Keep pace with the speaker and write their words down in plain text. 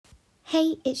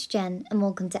Hey, it's Jen, and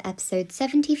welcome to episode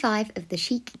 75 of the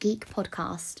Chic Geek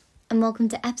podcast, and welcome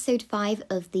to episode 5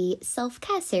 of the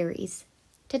self-care series.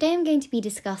 Today I'm going to be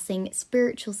discussing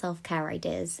spiritual self-care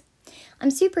ideas. I'm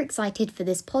super excited for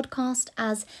this podcast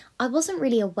as I wasn't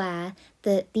really aware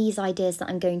that these ideas that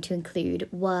I'm going to include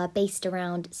were based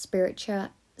around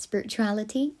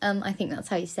spirituality, I think that's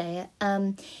how you say it,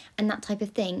 and that type of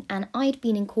thing, and I'd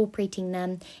been incorporating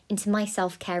them into my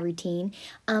self-care routine,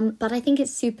 but I think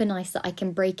it's super nice that I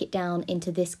can break it down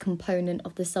into this component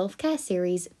of the self-care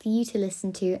series for you to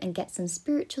listen to and get some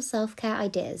spiritual self-care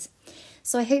ideas.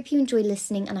 So I hope you enjoy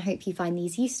listening and I hope you find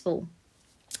these useful.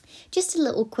 Just a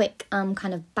little quick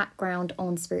kind of background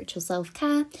on spiritual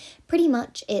self-care. Pretty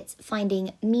much it's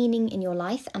finding meaning in your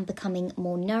life and becoming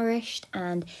more nourished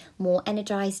and more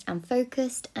energized and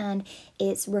focused, and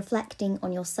it's reflecting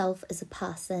on yourself as a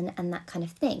person and that kind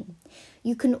of thing.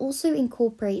 You can also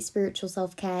incorporate spiritual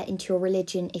self-care into your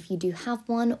religion if you do have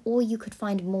one, or you could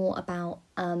find more about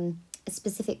a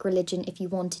specific religion if you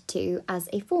wanted to as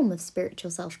a form of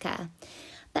spiritual self-care.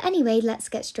 But anyway, let's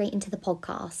get straight into the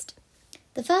podcast.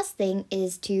 The first thing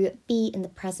is to be in the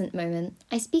present moment.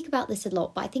 I speak about this a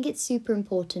lot, but I think it's super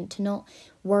important to not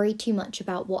worry too much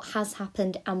about what has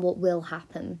happened and what will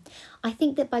happen. I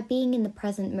think that by being in the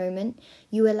present moment,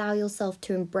 you allow yourself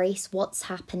to embrace what's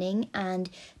happening and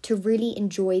to really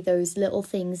enjoy those little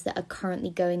things that are currently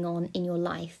going on in your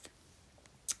life.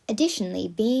 Additionally,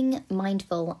 being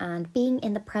mindful and being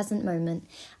in the present moment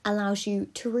allows you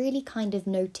to really kind of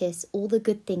notice all the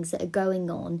good things that are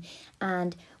going on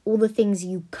and all the things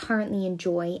you currently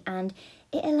enjoy, and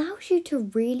it allows you to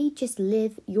really just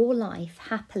live your life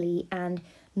happily and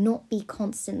not be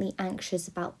constantly anxious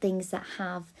about things that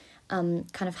have kind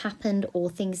of happened or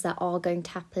things that are going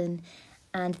to happen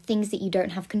and things that you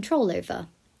don't have control over.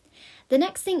 The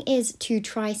next thing is to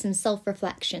try some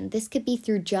self-reflection. This could be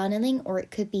through journaling, or it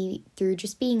could be through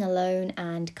just being alone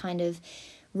and kind of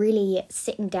really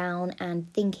sitting down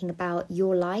and thinking about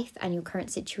your life and your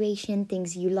current situation,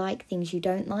 things you like, things you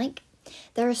don't like.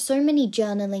 There are so many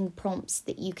journaling prompts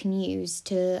that you can use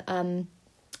to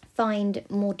find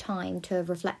more time to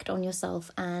reflect on yourself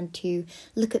and to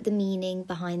look at the meaning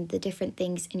behind the different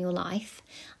things in your life.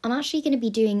 I'm actually going to be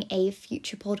doing a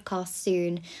future podcast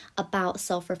soon about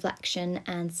self-reflection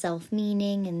and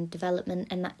self-meaning and development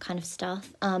and that kind of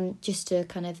stuff, just to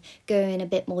kind of go in a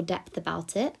bit more depth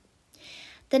about it.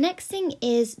 The next thing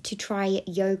is to try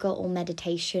yoga or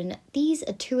meditation. These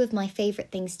are two of my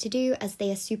favourite things to do as they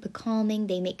are super calming,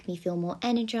 they make me feel more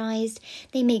energized,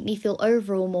 they make me feel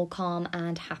overall more calm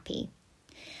and happy.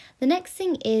 The next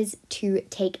thing is to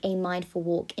take a mindful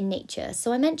walk in nature.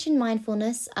 So I mentioned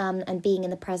mindfulness and being in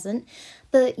the present,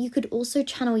 but you could also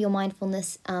channel your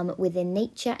mindfulness within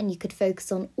nature, and you could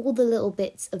focus on all the little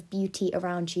bits of beauty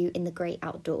around you in the great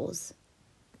outdoors.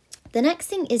 The next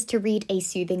thing is to read a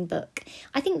soothing book.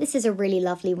 I think this is a really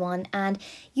lovely one, and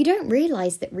you don't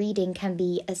realise that reading can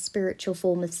be a spiritual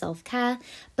form of self-care,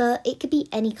 but it could be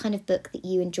any kind of book that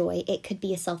you enjoy. It could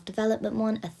be a self-development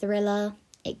one, a thriller,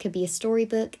 it could be a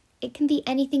storybook, it can be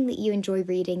anything that you enjoy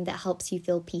reading that helps you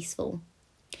feel peaceful.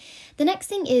 The next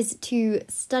thing is to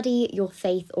study your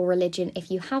faith or religion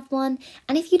if you have one,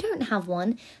 and if you don't have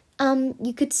one,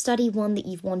 you could study one that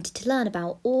you've wanted to learn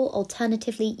about, or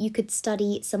alternatively, you could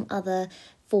study some other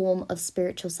form of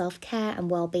spiritual self-care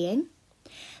and well-being.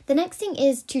 The next thing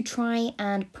is to try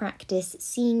and practice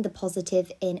seeing the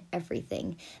positive in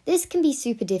everything. This can be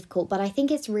super difficult, but I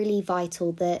think it's really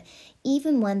vital that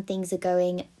even when things are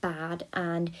going bad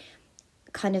and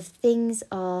kind of things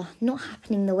are not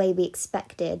happening the way we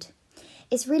expected,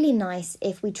 it's really nice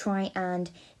if we try and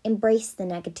embrace the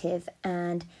negative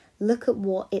and look at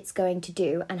what it's going to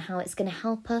do and how it's going to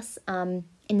help us in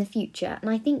the future. And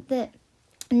I think that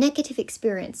negative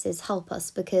experiences help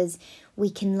us because we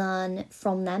can learn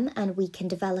from them and we can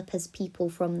develop as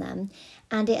people from them.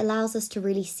 And it allows us to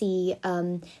really see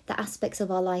the aspects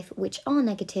of our life which are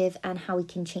negative and how we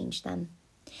can change them.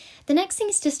 The next thing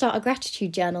is to start a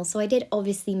gratitude journal. So I did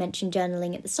obviously mention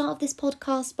journaling at the start of this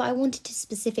podcast, but I wanted to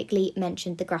specifically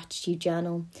mention the gratitude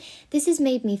journal. This has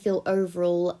made me feel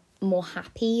overall more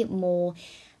happy, more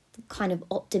kind of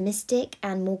optimistic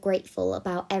and more grateful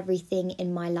about everything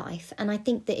in my life. And I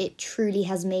think that it truly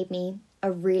has made me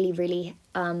a really, really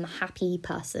happy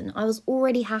person. I was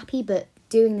already happy, but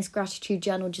doing this gratitude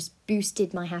journal just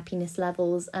boosted my happiness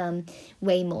levels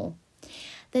way more.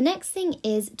 The next thing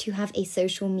is to have a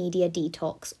social media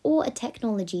detox or a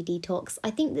technology detox.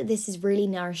 I think that this is really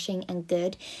nourishing and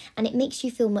good, and it makes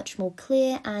you feel much more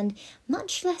clear and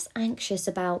much less anxious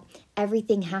about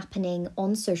everything happening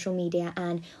on social media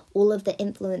and all of the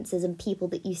influencers and people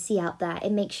that you see out there.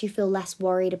 It makes you feel less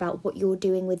worried about what you're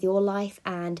doing with your life,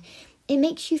 and it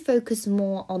makes you focus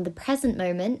more on the present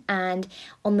moment and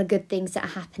on the good things that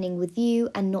are happening with you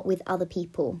and not with other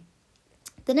people.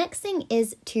 The next thing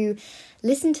is to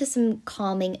listen to some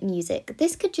calming music.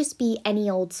 This could just be any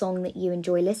old song that you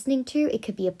enjoy listening to. It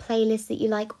could be a playlist that you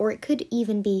like, or it could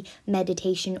even be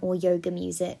meditation or yoga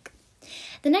music.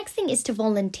 The next thing is to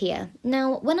volunteer.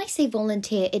 Now, when I say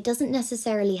volunteer, it doesn't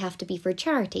necessarily have to be for a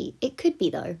charity. It could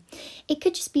be, though. It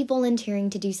could just be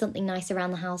volunteering to do something nice around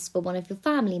the house for one of your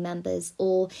family members,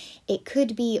 or it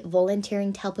could be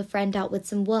volunteering to help a friend out with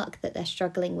some work that they're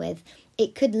struggling with.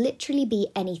 It could literally be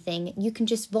anything. You can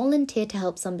just volunteer to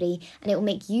help somebody, and it will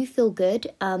make you feel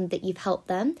good that you've helped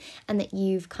them and that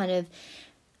you've kind of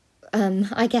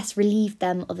relieve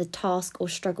them of a task or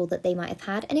struggle that they might have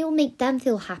had, and it will make them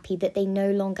feel happy that they no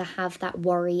longer have that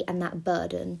worry and that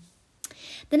burden.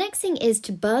 The next thing is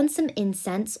to burn some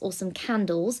incense or some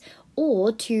candles,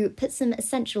 or to put some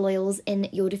essential oils in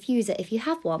your diffuser if you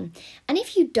have one. And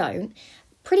if you don't,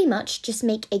 pretty much just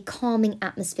make a calming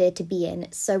atmosphere to be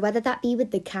in. So whether that be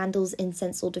with the candles,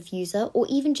 incense or diffuser, or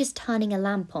even just turning a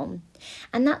lamp on.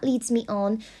 And that leads me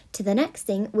on to the next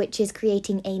thing, which is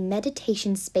creating a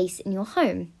meditation space in your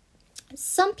home.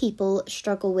 Some people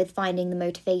struggle with finding the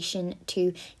motivation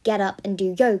to get up and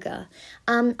do yoga.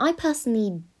 I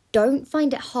personally don't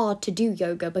find it hard to do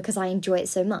yoga because I enjoy it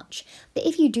so much. But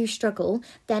if you do struggle,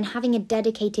 then having a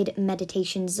dedicated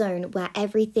meditation zone where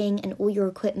everything and all your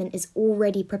equipment is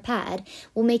already prepared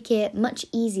will make it much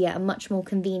easier and much more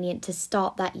convenient to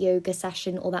start that yoga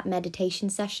session or that meditation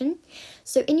session.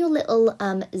 So in your little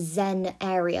Zen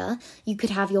area, you could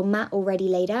have your mat already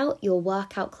laid out, your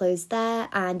workout clothes there,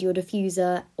 and your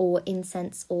diffuser or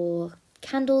incense or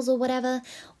candles or whatever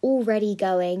already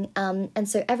going, and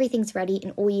so everything's ready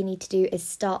and all you need to do is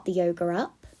start the yoga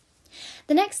up.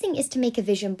 The next thing is to make a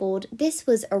vision board. This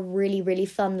was a really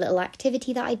fun little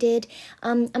activity that I did.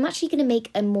 I'm actually going to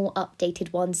make a more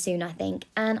updated one soon, I think,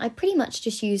 and I pretty much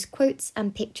just use quotes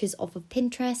and pictures off of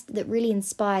Pinterest that really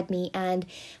inspired me and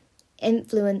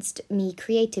influenced me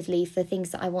creatively for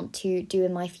things that I want to do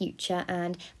in my future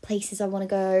and places I want to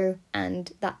go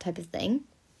and that type of thing.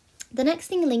 The next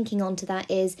thing linking onto that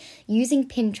is using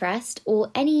Pinterest or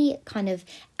any kind of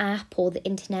app or the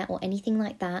internet or anything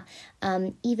like that,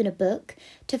 even a book,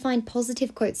 to find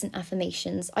positive quotes and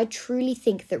affirmations. I truly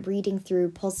think that reading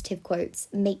through positive quotes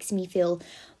makes me feel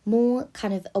more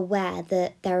kind of aware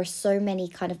that there are so many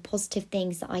kind of positive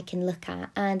things that I can look at.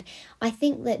 And I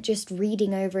think that just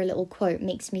reading over a little quote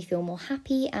makes me feel more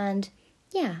happy, and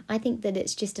yeah, I think that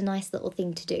it's just a nice little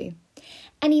thing to do.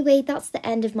 Anyway, that's the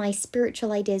end of my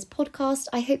Spiritual Ideas podcast.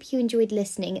 I hope you enjoyed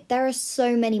listening. There are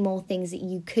so many more things that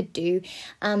you could do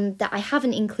that I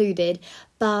haven't included,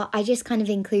 but I just kind of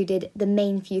included the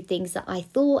main few things that I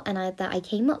thought and that I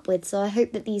came up with. So I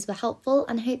hope that these were helpful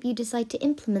and I hope you decide to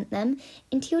implement them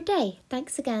into your day.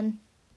 Thanks again.